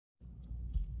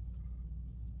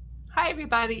Hi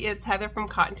everybody, it's Heather from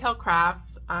Cottontail Crafts.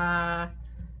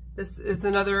 This is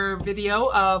another video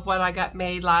of what I got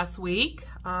made last week.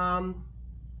 I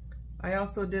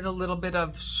also did a little bit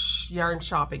of yarn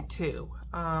shopping too.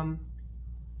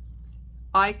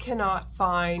 I cannot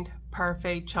find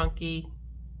Parfait Chunky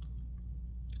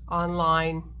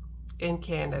online in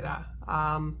Canada.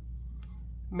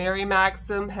 Mary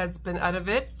Maxim has been out of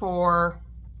it for,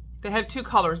 they have two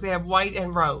colors, they have white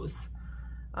and rose.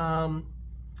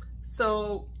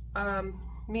 So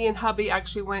me and hubby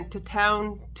actually went to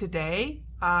town today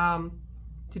to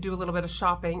do a little bit of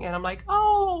shopping, and I'm like,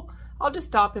 oh, I'll just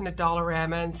stop in at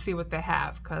Dollarama and see what they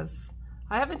have, because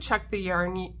I haven't checked the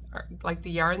yarn, like the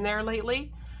yarn there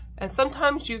lately, and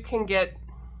sometimes you can get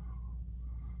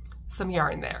some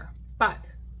yarn there. But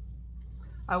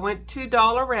I went to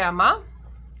Dollarama.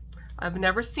 I've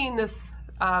never seen this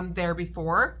there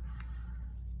before,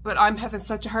 but I'm having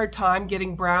such a hard time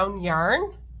getting brown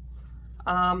yarn.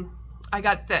 I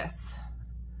got this.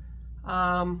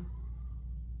 I've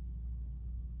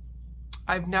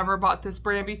never bought this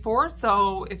brand before,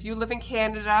 so if you live in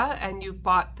Canada and you've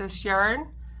bought this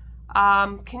yarn,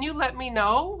 can you let me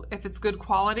know if it's good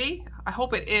quality? I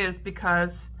hope it is,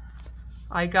 because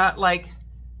I got like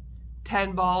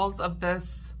 10 balls of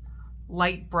this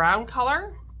light brown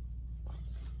color,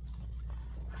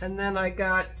 and then I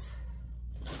got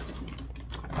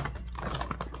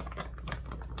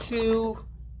 2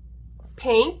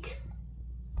 pink.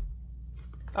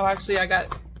 Oh, actually I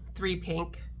got 3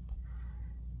 pink,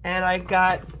 and I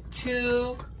got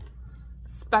 2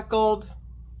 speckled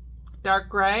dark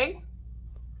gray,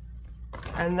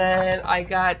 and then I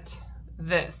got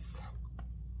this,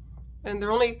 and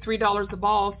they're only $3 a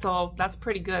ball, so that's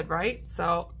pretty good, right?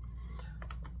 So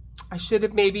I should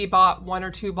have maybe bought 1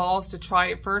 or 2 balls to try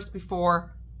it first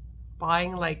before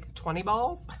buying like 20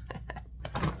 balls.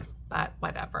 But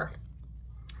whatever.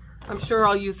 I'm sure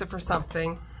I'll use it for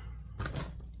something.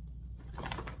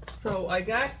 So I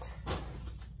got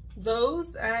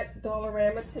those at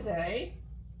Dollarama today.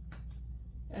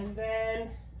 And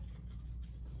then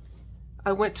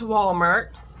I went to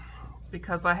Walmart,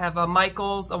 because I have a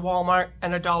Michael's, a Walmart,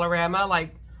 and a Dollarama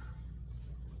like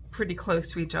pretty close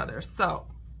to each other. So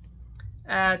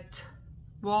at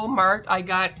Walmart I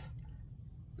got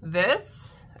this,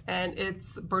 and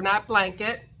it's Bernat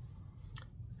blanket.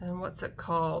 And what's it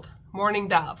called? Morning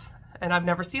Dove. And I've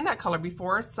never seen that color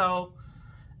before, so,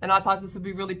 and I thought this would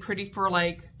be really pretty for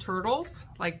like turtles,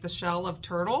 like the shell of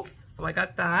turtles. So I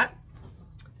got that.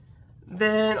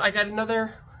 Then I got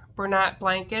another Bernat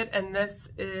blanket, and this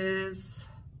is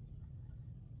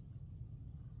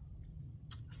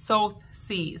South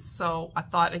Seas. So I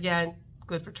thought, again,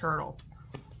 good for turtles,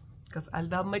 because I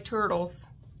love my turtles.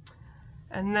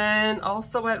 And then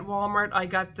also at Walmart, I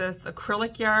got this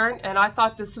acrylic yarn, and I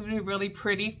thought this would be really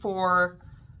pretty for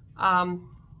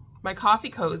my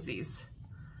coffee cozies.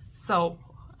 So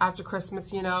after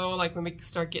Christmas, you know, like when we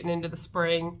start getting into the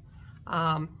spring,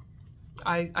 I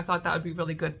thought that would be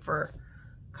really good for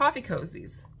coffee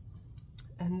cozies.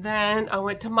 And then I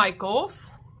went to Michael's,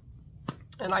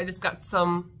 and I just got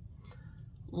some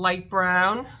light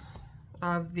brown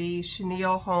of the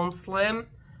Chenille Home Slim.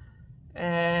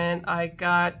 And I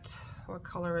got, what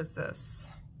color is this?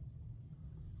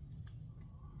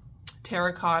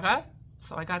 Terracotta.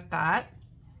 So I got that.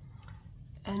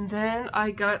 And then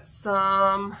I got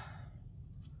some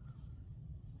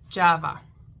Java,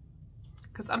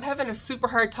 because I'm having a super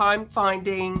hard time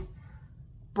finding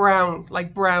brown,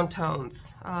 like brown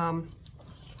tones. And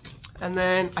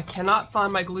then I cannot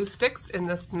find my glue sticks in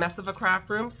this mess of a craft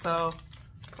room, so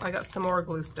I got some more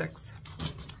glue sticks.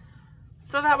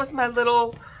 So that was my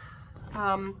little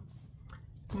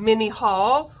mini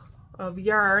haul of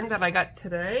yarn that I got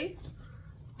today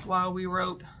while we were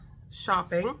out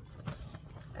shopping.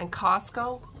 And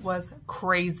Costco was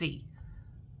crazy.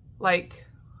 Like,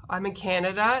 I'm in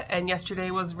Canada, and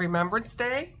yesterday was Remembrance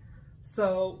Day,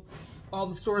 so all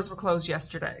the stores were closed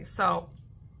yesterday. So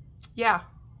yeah,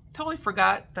 totally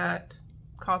forgot that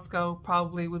Costco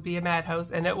probably would be a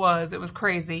madhouse, and it was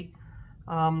crazy.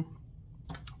 But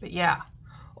yeah.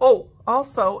 Oh,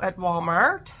 also at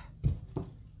Walmart,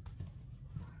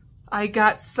 I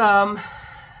got some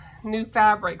new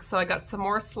fabrics. So I got some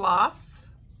more sloths.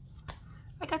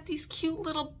 I got these cute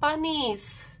little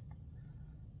bunnies.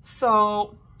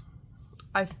 So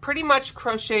I've pretty much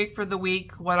crocheted for the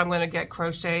week what I'm going to get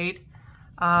crocheted.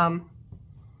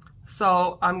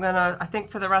 So I'm gonna, I think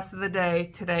for the rest of the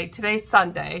day, today's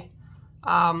Sunday.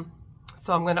 So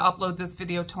I'm going to upload this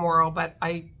video tomorrow, but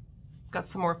I got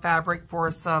some more fabric for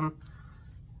some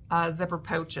zipper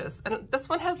pouches. And this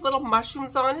one has little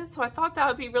mushrooms on it, so I thought that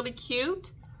would be really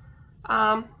cute.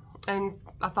 And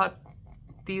I thought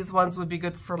these ones would be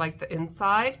good for like the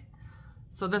inside.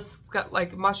 So this got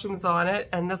like mushrooms on it,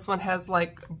 and this one has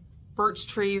like birch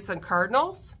trees and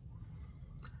cardinals.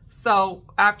 So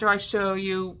after I show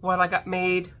you what I got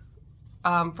made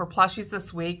for plushies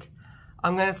this week,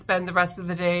 I'm going to spend the rest of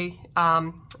the day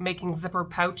making zipper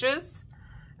pouches,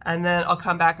 and then I'll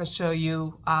come back and show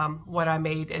you what I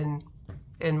made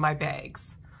in my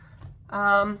bags.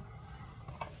 I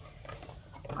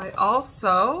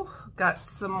also got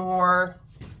some more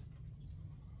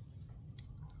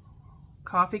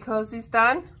coffee cozies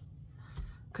done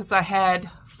because I had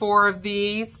 4 of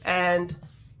these and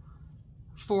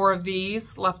 4 of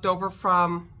these left over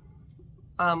from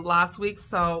last week,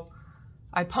 so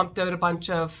I pumped out a bunch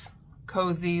of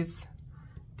cozies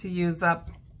to use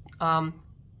up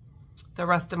the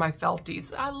rest of my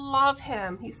felties. I love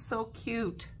him. He's so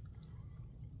cute.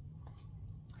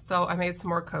 So I made some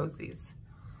more cozies.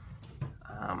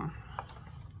 I'm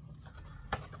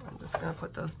just going to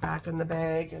put those back in the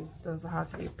bag, and those will have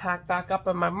to be packed back up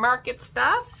in my market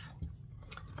stuff.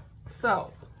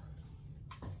 So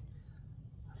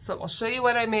I'll show you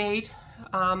what I made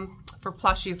for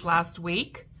plushies last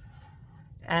week.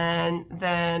 And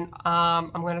then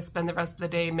I'm going to spend the rest of the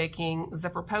day making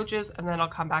zipper pouches, and then I'll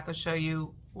come back and show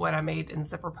you what I made in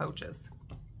zipper pouches.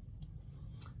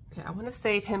 Okay, I want to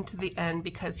save him to the end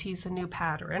because he's a new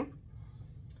pattern.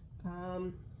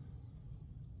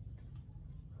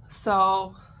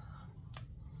 So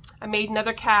I made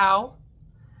another cow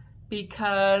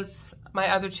because my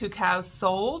other 2 cows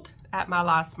sold at my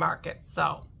last market.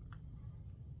 So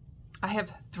I have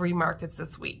 3 markets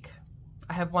this week.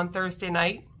 I have one Thursday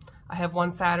night, I have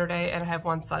one Saturday, and I have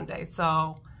one Sunday.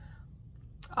 So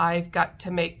I've got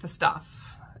to make the stuff.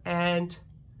 And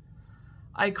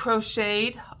I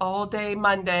crocheted all day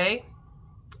Monday,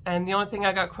 and the only thing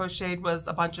I got crocheted was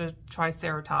a bunch of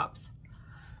Triceratops.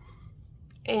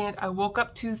 And I woke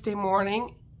up Tuesday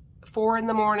morning, 4 in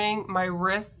the morning, my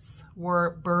wrists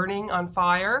were burning on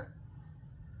fire.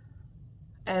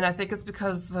 And I think it's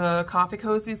because the coffee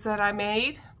cozies that I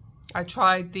made. I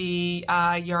tried the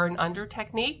yarn under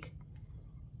technique.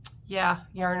 Yeah,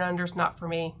 yarn under's not for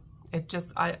me. It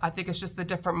just, I think it's just the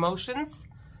different motions.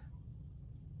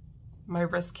 My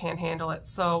wrist can't handle it.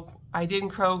 So I didn't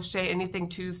crochet anything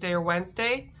Tuesday or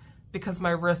Wednesday because my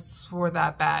wrists were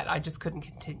that bad. I just couldn't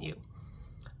continue.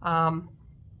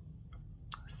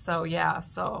 So yeah,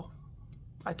 so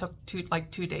I took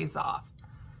 2 days off,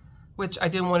 which I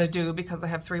didn't want to do because I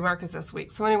have 3 markets this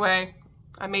week. So anyway,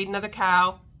 I made another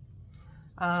cow.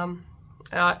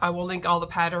 I will link all the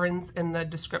patterns in the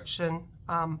description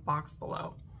box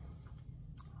below.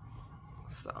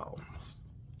 So,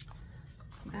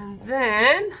 and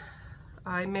then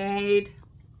I made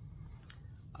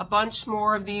a bunch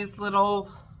more of these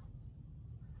little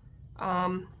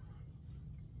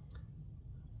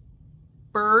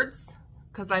birds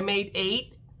because I made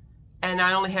 8 and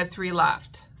I only had 3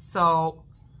 left. So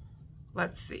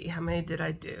let's see, how many did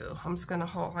I do? I'm just gonna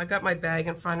hold, I got my bag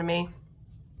in front of me.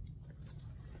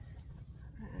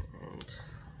 And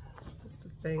that's the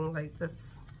thing, like this,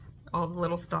 all the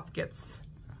little stuff gets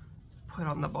put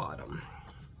on the bottom.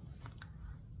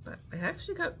 But I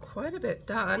actually got quite a bit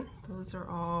done. Those are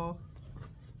all,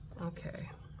 okay.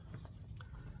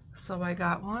 So I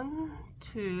got 1,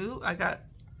 2, I got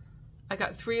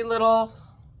 3 little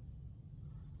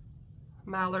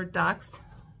mallard ducks.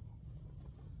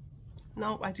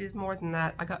 No, I did more than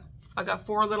that. I got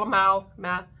 4 little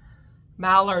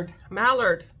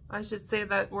mallard. I should say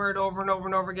that word over and over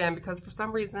and over again because for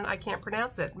some reason I can't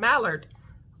pronounce it. Mallard.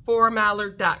 4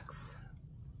 mallard ducks.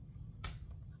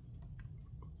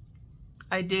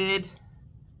 I did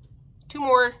 2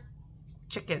 more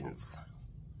chickens.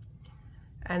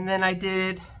 And then I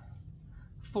did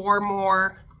 4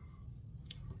 more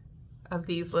of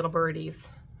these little birdies.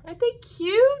 Aren't they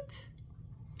cute?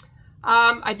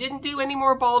 I didn't do any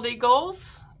more bald eagles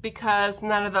because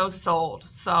none of those sold.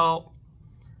 So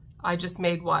I just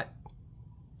made what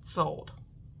sold.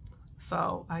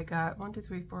 So I got 1, 2,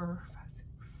 3, 4, 5, 6.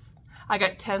 I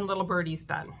got 10 little birdies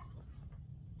done.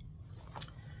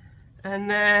 And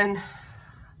then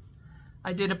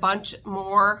I did a bunch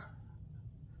more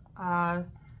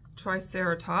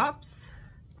Triceratops.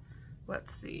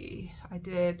 Let's see. I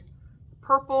did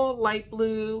purple, light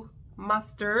blue,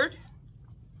 mustard,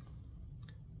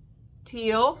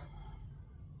 teal.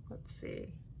 Let's see.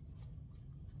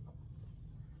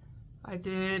 I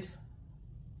did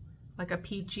like a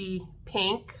peachy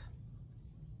pink.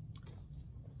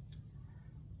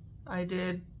 I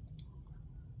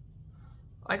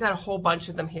got a whole bunch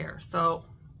of them here, so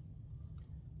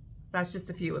that's just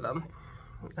a few of them.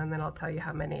 and then I'll tell you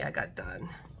how many I got done.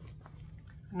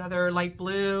 Another light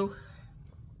blue,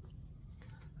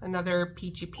 another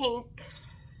peachy pink,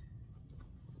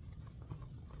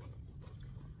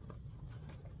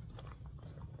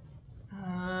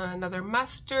 another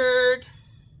mustard,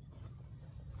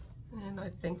 and I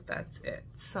think that's it.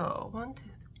 So 1, 2,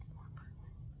 3, 4, 5.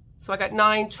 So I got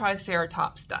 9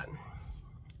 Triceratops done.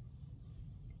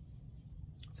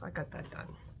 So I got that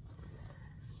done.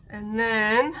 And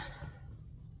then,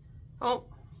 oh,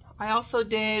 I also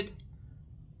did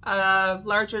a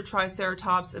larger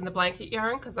Triceratops in the blanket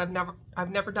yarn because I've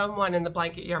never done one in the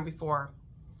blanket yarn before.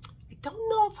 I don't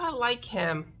know if I like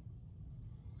him,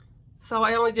 so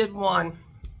I only did one.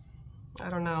 I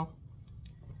don't know.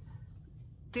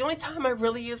 The only time I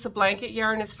really use the blanket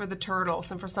yarn is for the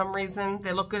turtles, and for some reason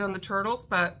they look good on the turtles,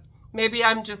 but maybe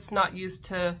I'm just not used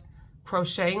to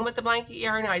crocheting with the blanket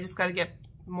yarn. I just got to get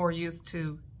more used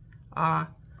to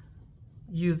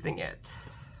using it.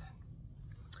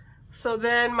 So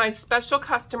then my special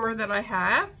customer that I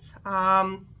have,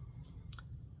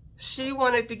 she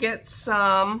wanted to get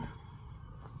some,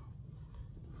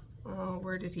 oh,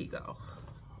 where did he go?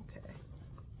 Okay.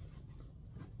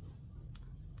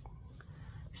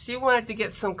 She wanted to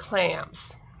get some clams.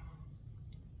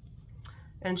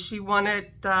 And she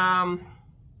wanted a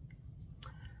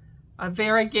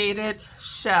variegated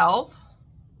shell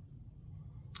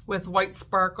with white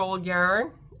sparkle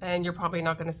yarn. And you're probably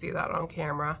not going to see that on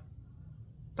camera,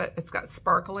 but it's got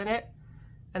sparkle in it.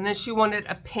 And then she wanted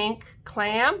a pink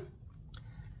clam,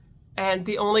 and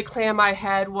the only clam I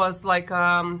had was like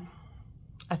a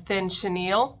thin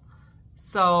chenille,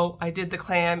 so I did the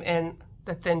clam in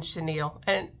the thin chenille,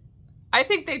 and I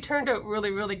think they turned out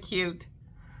really, really cute.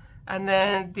 And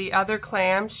then the other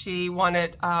clam, she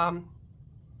wanted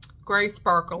gray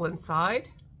sparkle inside,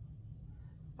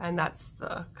 and that's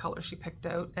the color she picked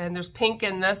out. And there's pink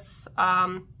in this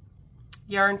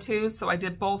yarn too, so I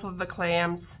did both of the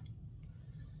clams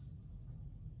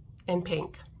in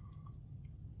pink.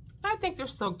 I think they're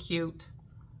so cute.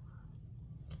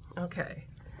 Okay,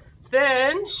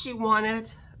 then she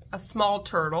wanted a small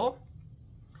turtle,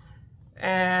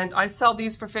 and I sell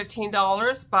these for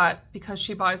 $15, but because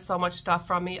she buys so much stuff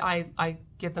from me, I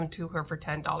give them to her for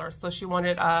 $10. So she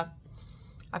wanted a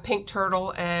pink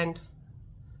turtle and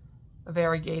a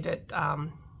variegated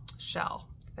shell,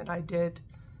 and I did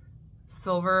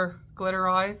silver glitter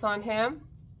eyes on him,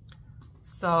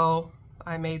 so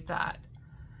I made that.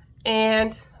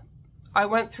 And I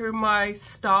went through my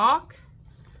stock,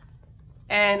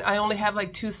 and I only have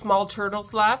like 2 small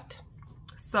turtles left,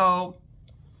 so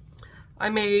I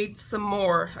made some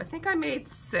more. I think I made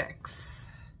 6,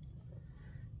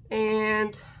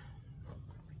 and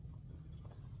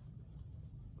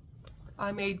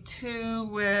I made 2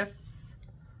 with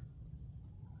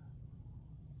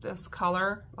this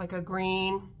color, like a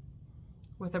green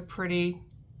with a pretty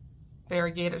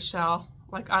variegated shell.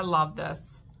 Like, I love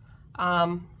this.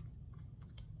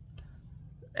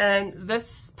 And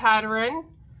this pattern,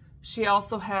 she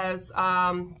also has,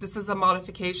 this is a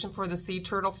modification for the sea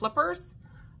turtle flippers.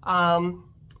 The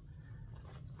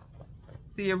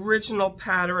original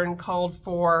pattern called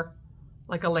for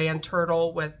like a land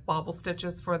turtle with bobble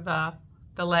stitches for the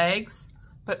legs,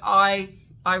 but I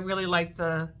really like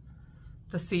the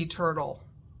sea turtle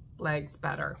legs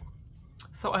better.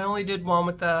 So I only did one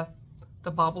with the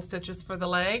bobble stitches for the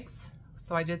legs,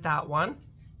 so I did that one.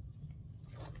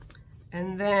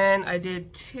 And then I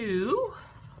did 2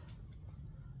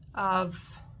 of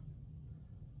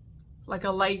like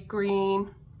a light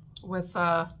green with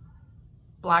a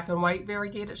black and white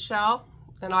variegated shell,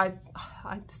 and I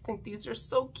just think these are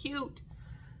so cute.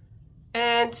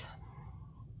 And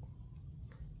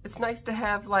it's nice to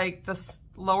have like this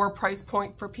lower price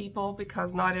point for people,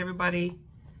 because not everybody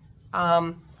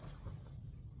has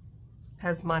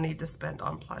money to spend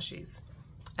on plushies.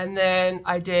 And then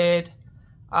I did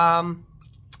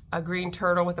a green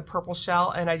turtle with a purple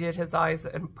shell, and I did his eyes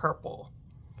in purple,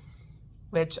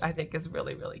 which I think is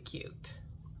really, really cute.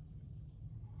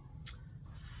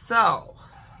 So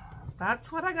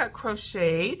that's what I got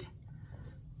crocheted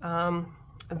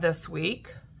this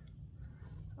week.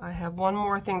 I have one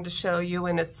more thing to show you,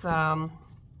 and it's a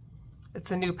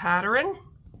new pattern.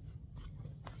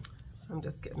 I'm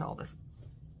just getting all this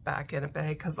back in a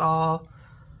bag because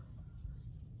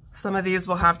some of these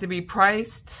will have to be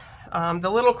priced. The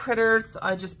little critters,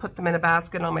 I just put them in a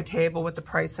basket on my table with the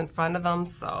price in front of them.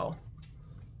 So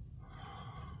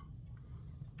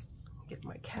get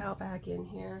my cow back in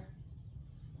here.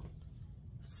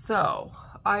 So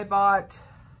I bought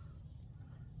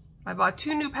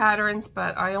 2 new patterns,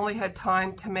 but I only had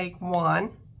time to make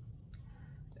one.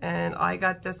 And I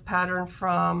got this pattern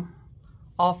from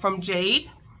All From Jade.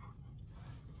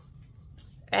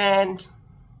 And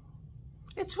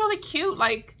it's really cute.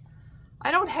 Like,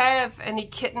 I don't have any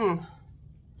kitten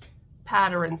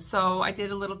patterns, so I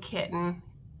did a little kitten,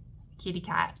 kitty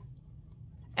cat.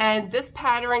 And this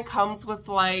pattern comes with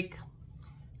like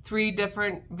 3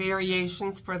 different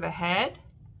variations for the head.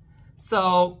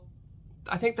 So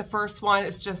I think the first one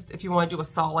is just if you want to do a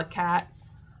solid cat.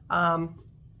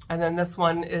 And then this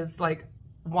one is like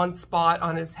one spot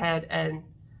on his head, and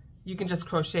you can just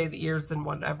crochet the ears in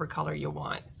whatever color you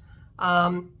want.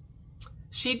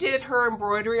 She did her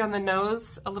embroidery on the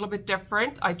nose a little bit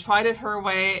different. I tried it her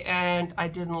way and I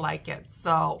didn't like it.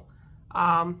 So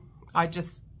I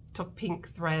just took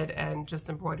pink thread and just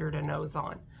embroidered a nose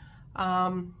on.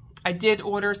 I did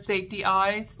order safety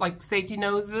eyes, like safety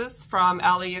noses from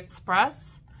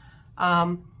AliExpress.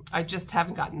 I just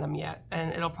haven't gotten them yet,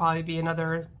 and it'll probably be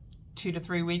another 2 to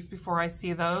 3 weeks before I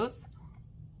see those.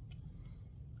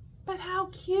 But how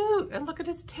cute! And look at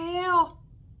his tail.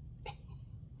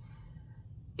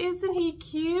 Isn't he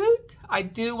cute? I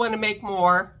do want to make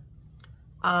more,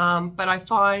 but I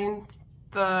find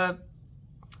the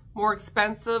more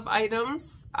expensive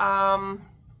items,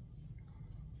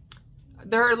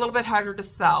 they're a little bit harder to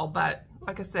sell, but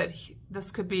like I said,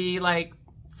 this could be like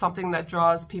something that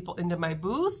draws people into my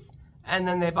booth, and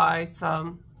then they buy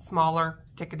some smaller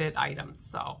ticketed items.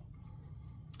 So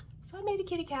I made a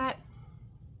kitty cat.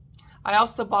 I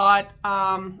also bought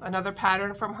another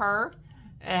pattern from her,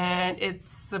 and it's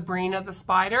Sabrina the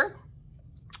Spider.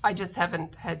 I just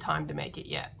haven't had time to make it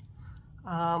yet.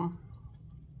 And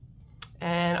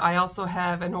I also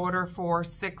have an order for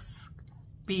 6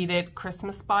 beaded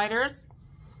Christmas spiders.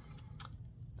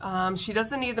 She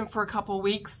doesn't need them for a couple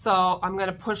weeks, so I'm going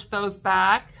to push those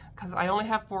back because I only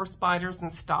have 4 spiders in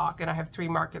stock, and I have 3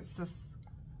 markets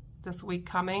this week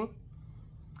coming.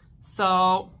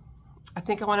 So I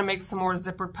think I want to make some more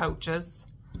zippered pouches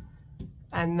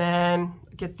and then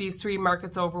get these 3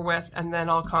 markets over with, and then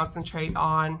I'll concentrate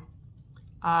on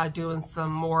doing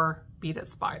some more beaded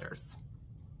spiders.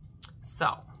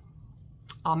 So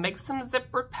I'll make some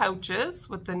zippered pouches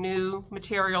with the new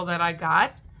material that I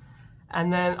got,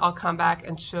 and then I'll come back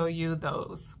and show you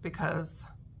those because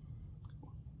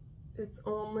it's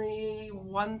only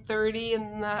 1:30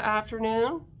 in the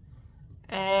afternoon,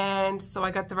 and so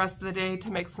I got the rest of the day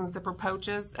to make some zipper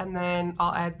pouches, and then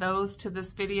I'll add those to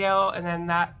this video, and then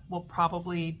that will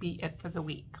probably be it for the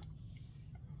week.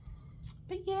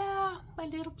 But yeah, my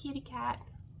little kitty cat.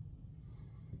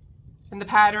 And the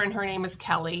pattern, her name is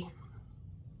Kelly.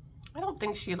 I don't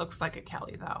think she looks like a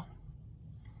Kelly though.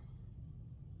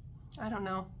 I don't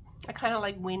know. I kind of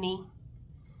like Winnie.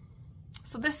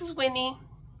 So this is Winnie,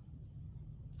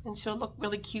 and she'll look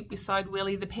really cute beside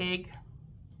Willie the pig.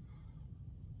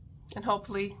 And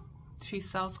hopefully she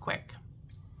sells quick.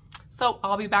 So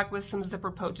I'll be back with some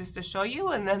zipper pouches to show you,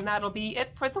 and then that'll be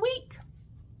it for the week.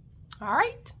 All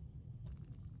right.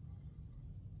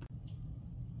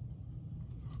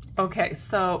 Okay,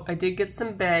 so I did get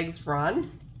some bags run.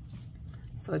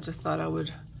 So I just thought I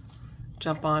would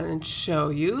jump on and show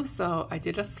you. So I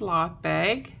did a sloth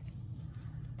bag,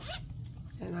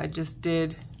 and I just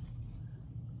did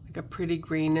like a pretty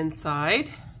green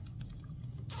inside.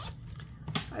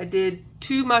 I did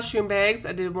 2 mushroom bags.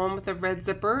 I did one with a red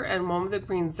zipper and one with a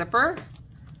green zipper.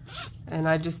 And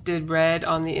I just did red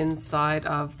on the inside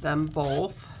of them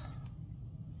both.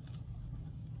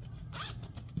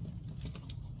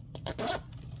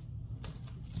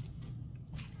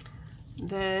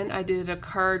 Then I did a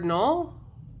cardinal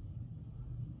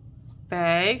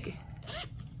bag,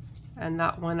 and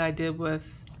that one I did with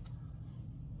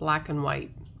black and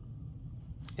white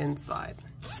inside.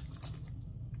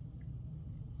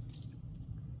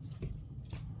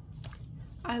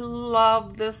 I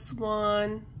love this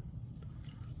one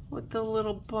with the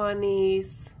little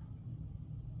bunnies.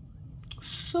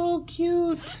 So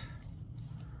cute.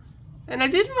 And I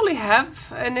didn't really have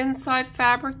an inside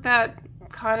fabric that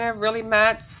kind of really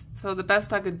matched, so the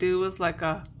best I could do was like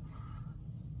a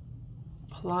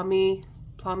plum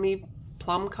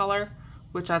color,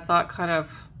 which I thought kind of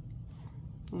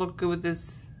looked good with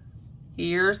his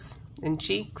ears and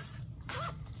cheeks.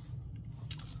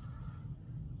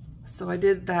 So I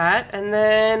did that, and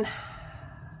then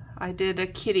I did a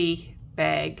kitty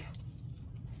bag.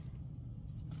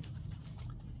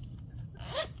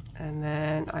 And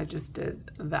then I just did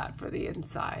that for the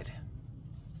inside.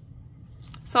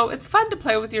 So it's fun to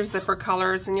play with your zipper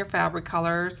colors and your fabric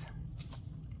colors.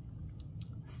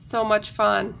 So much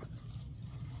fun.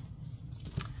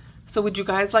 So would you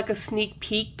guys like a sneak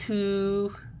peek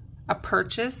to a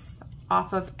purchase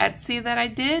off of Etsy that I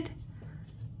did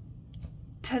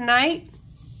tonight,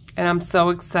 and I'm so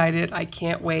excited. I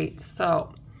can't wait.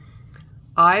 So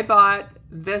I bought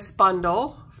this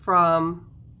bundle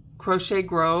from Crochet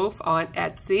Grove on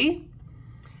Etsy,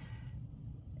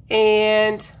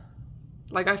 and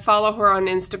like I follow her on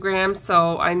Instagram,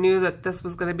 so I knew that this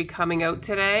was going to be coming out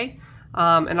today,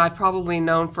 and I've probably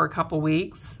known for a couple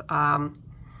weeks.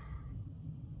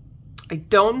 I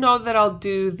don't know that I'll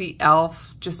do the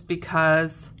elf just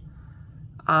because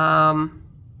I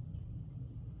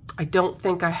don't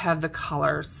think I have the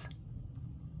colors,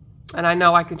 and I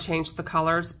know I can change the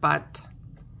colors, but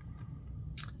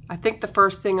I think the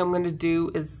first thing I'm going to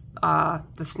do is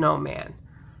the snowman,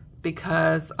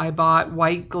 because I bought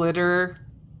white glitter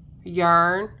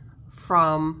yarn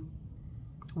from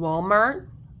Walmart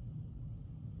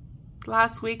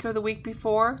last week or the week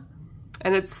before,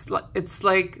 and it's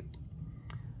like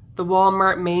the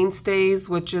Walmart Mainstays,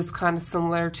 which is kind of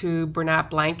similar to Bernat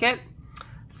Blanket.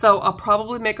 So I'll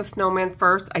probably make a snowman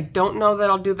first. I don't know that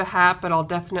I'll do the hat, but I'll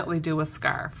definitely do a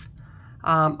scarf.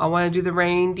 I want to do the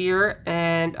reindeer,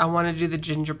 and I want to do the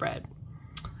gingerbread.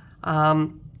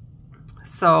 In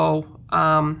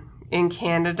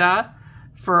Canada,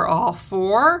 for all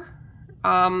four,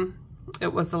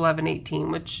 it was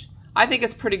 $11.18, which I think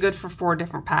is pretty good for 4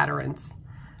 different patterns.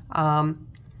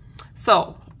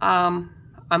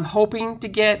 I'm hoping to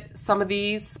get some of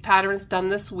these patterns done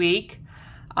this week.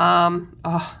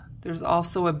 There's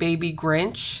also a baby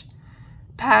Grinch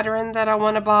pattern that I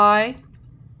want to buy,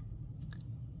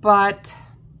 but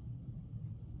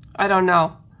I don't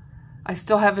know. I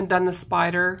still haven't done the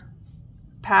spider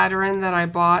pattern that I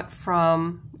bought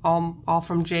from all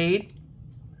from Jade.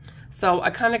 So I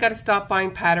kind of got to stop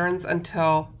buying patterns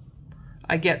until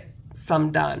I get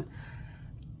some done.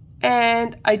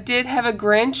 And I did have a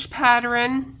Grinch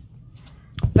pattern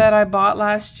that I bought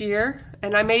last year,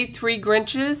 and I made 3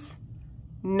 Grinches.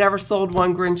 Never sold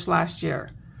 1 Grinch last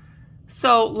year.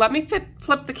 So let me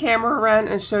flip the camera around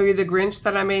and show you the Grinch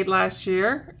that I made last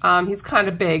year. He's kind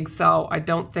of big, so I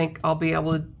don't think I'll be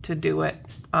able to do it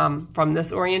from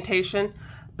this orientation.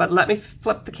 But let me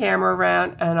flip the camera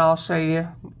around and I'll show you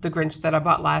the Grinch that I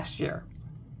bought last year.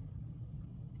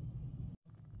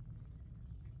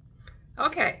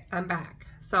 Okay, I'm back.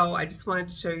 So I just wanted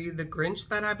to show you the Grinch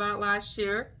that I bought last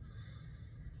year.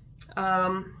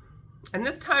 And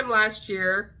this time last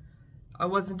year, I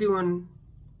wasn't doing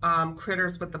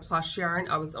critters with the plush yarn.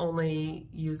 I was only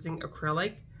using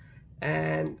acrylic,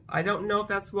 and I don't know if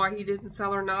that's why he didn't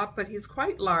sell or not, but he's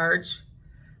quite large.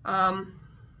 And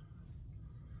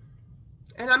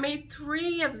I made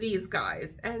 3 of these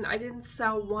guys, and I didn't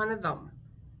sell 1 of them.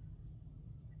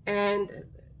 And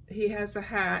he has a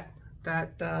hat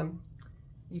that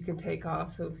you can take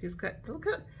off, so he's got, look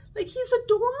at, like, he's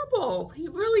adorable. He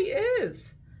really is.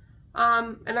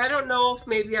 And I don't know if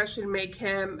maybe I should make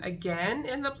him again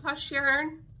in the plush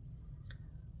yarn.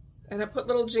 And I put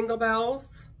little jingle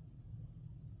bells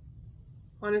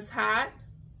on his hat.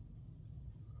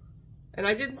 And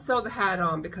I didn't sew the hat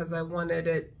on because I wanted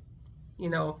it, you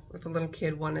know, if a little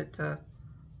kid wanted to,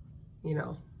 you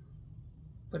know,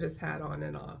 put his hat on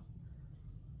and off.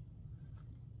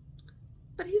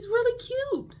 But he's really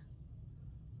cute.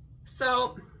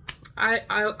 So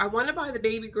I want to buy the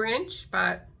baby Grinch,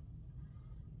 but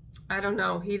I don't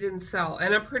know, he didn't sell.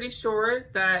 And I'm pretty sure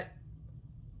that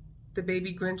the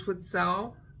baby Grinch would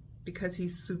sell because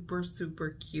he's super,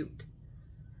 super cute.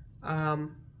 But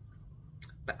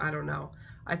I don't know.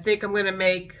 I think I'm going to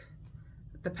make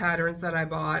the patterns that I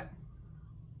bought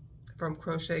from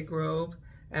Crochet Grove,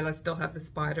 and I still have the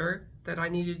spider that I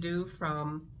need to do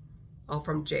from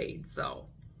Jade. So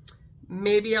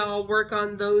maybe I'll work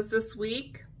on those this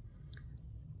week.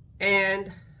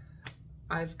 And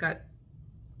I've got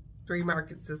 3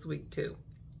 markets this week too.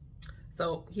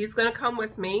 So he's gonna come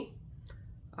with me.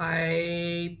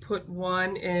 I put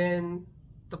 1 in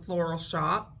the floral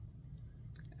shop,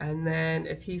 and then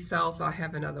if he sells, I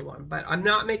have another one. But I'm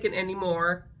not making any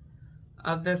more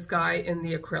of this guy in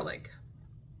the acrylic.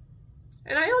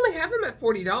 And I only have him at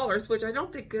 $40, which I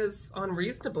don't think is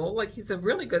unreasonable. Like, he's a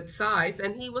really good size,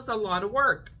 and he was a lot of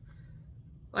work.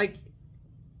 Like,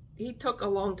 he took a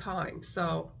long time,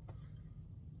 so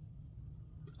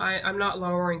I'm not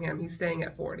lowering him. He's staying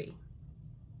at 40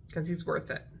 because he's worth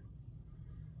it.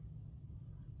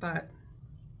 But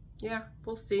yeah,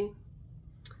 we'll see.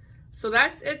 So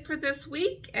that's it for this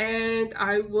week, and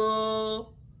I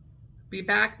will be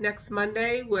back next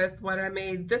Monday with what I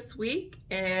made this week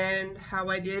and how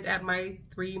I did at my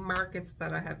 3 markets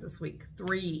that I have this week.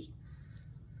 3.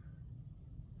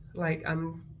 Like,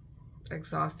 I'm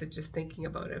exhausted just thinking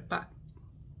about it, but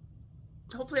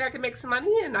hopefully I can make some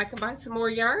money and I can buy some more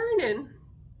yarn, and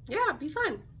yeah, it'd be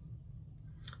fun.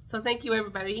 So thank you,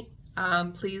 everybody.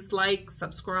 Please like,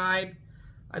 subscribe.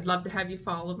 I'd love to have you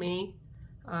follow me.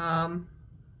 I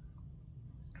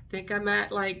think I'm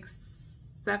at like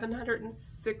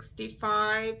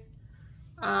 765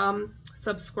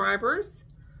 subscribers.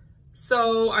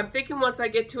 So I'm thinking once I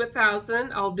get to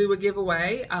 1,000, I'll do a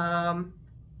giveaway. I'll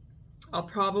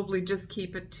probably just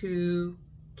keep it to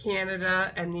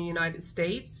Canada and the United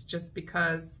States, just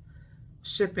because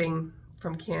shipping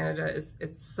from Canada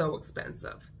it's so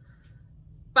expensive.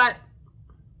 But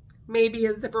maybe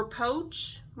a zipper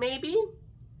pouch, maybe,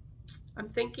 I'm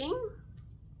thinking.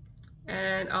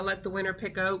 And I'll let the winner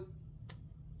pick out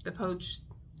the pouch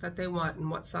that they want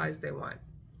and what size they want.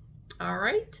 All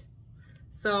right.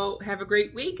 So have a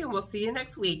great week, and we'll see you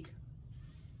next week.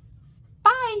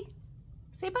 Bye.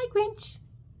 Say bye, Grinch.